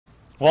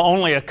Well,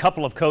 only a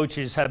couple of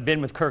coaches have been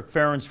with Kirk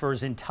Ferentz for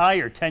his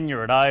entire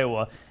tenure at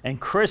Iowa,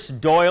 and Chris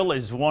Doyle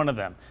is one of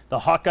them. The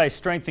Hawkeye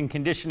strength and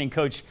conditioning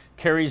coach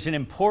carries an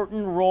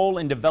important role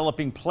in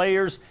developing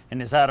players,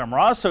 and as Adam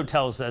Rosso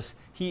tells us,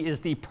 he is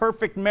the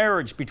perfect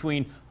marriage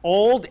between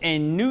old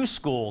and new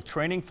school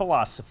training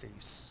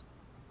philosophies.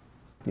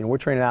 You know, we're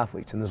training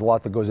athletes, and there's a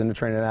lot that goes into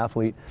training an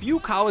athlete.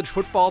 Few college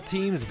football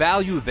teams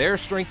value their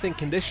strength and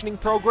conditioning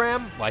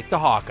program like the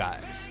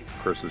Hawkeyes.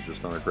 Chris has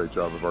just done a great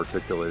job of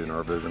articulating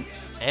our vision.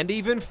 And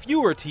even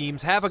fewer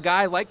teams have a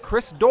guy like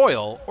Chris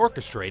Doyle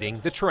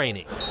orchestrating the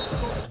training.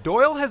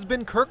 Doyle has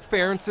been Kirk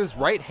Ferentz's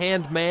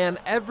right-hand man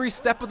every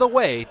step of the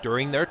way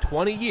during their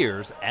 20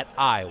 years at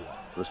Iowa.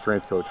 The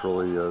strength coach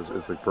really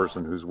is the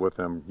person who's with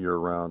him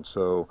year-round.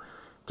 So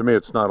to me,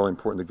 it's not only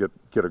important to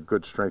get a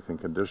good strength and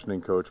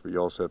conditioning coach, but you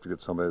also have to get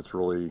somebody that's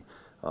really,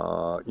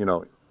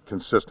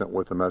 consistent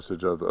with the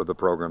message of the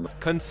program.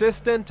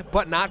 Consistent,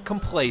 but not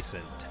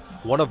complacent.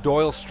 One of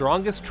Doyle's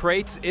strongest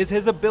traits is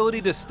his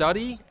ability to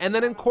study and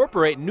then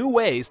incorporate new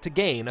ways to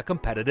gain a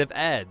competitive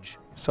edge.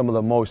 Some of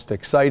the most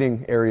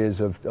exciting areas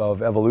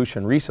of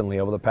evolution recently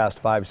over the past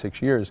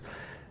 5-6 years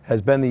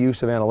has been the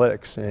use of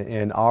analytics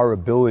and our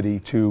ability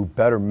to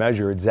better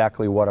measure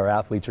exactly what our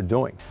athletes are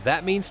doing.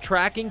 That means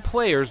tracking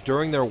players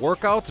during their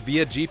workouts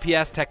via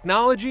GPS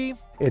technology.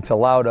 It's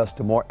allowed us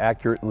to more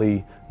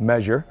accurately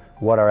measure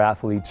what our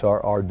athletes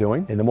are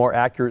doing, and the more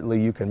accurately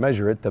you can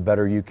measure it, the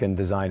better you can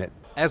design it.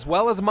 As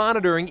well as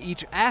monitoring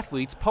each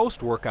athlete's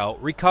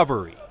post-workout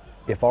recovery.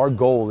 If our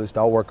goal is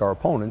to outwork our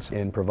opponents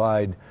and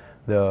provide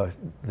the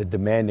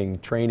demanding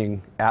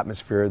training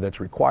atmosphere that's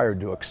required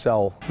to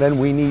excel, then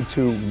we need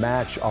to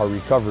match our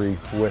recovery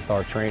with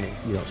our training.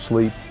 You know,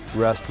 sleep,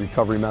 rest,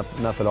 recovery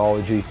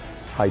methodology,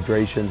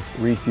 hydration,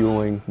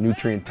 refueling,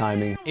 nutrient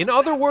timing. In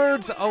other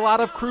words, a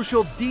lot of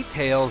crucial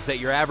details that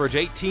your average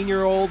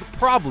 18-year-old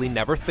probably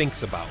never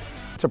thinks about.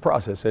 It's a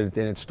process, and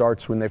it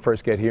starts when they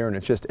first get here, and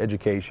it's just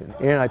education.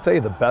 And I tell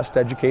you, the best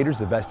educators,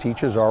 the best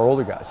teachers are our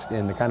older guys.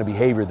 And the kind of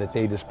behavior that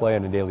they display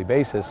on a daily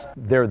basis,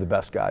 they're the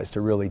best guys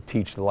to really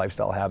teach the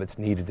lifestyle habits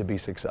needed to be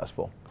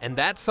successful. And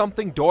that's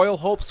something Doyle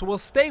hopes will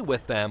stay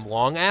with them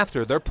long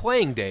after their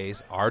playing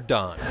days are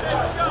done.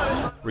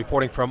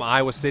 Reporting from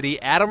Iowa City,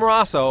 Adam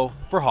Rosso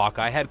for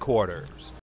Hawkeye Headquarters.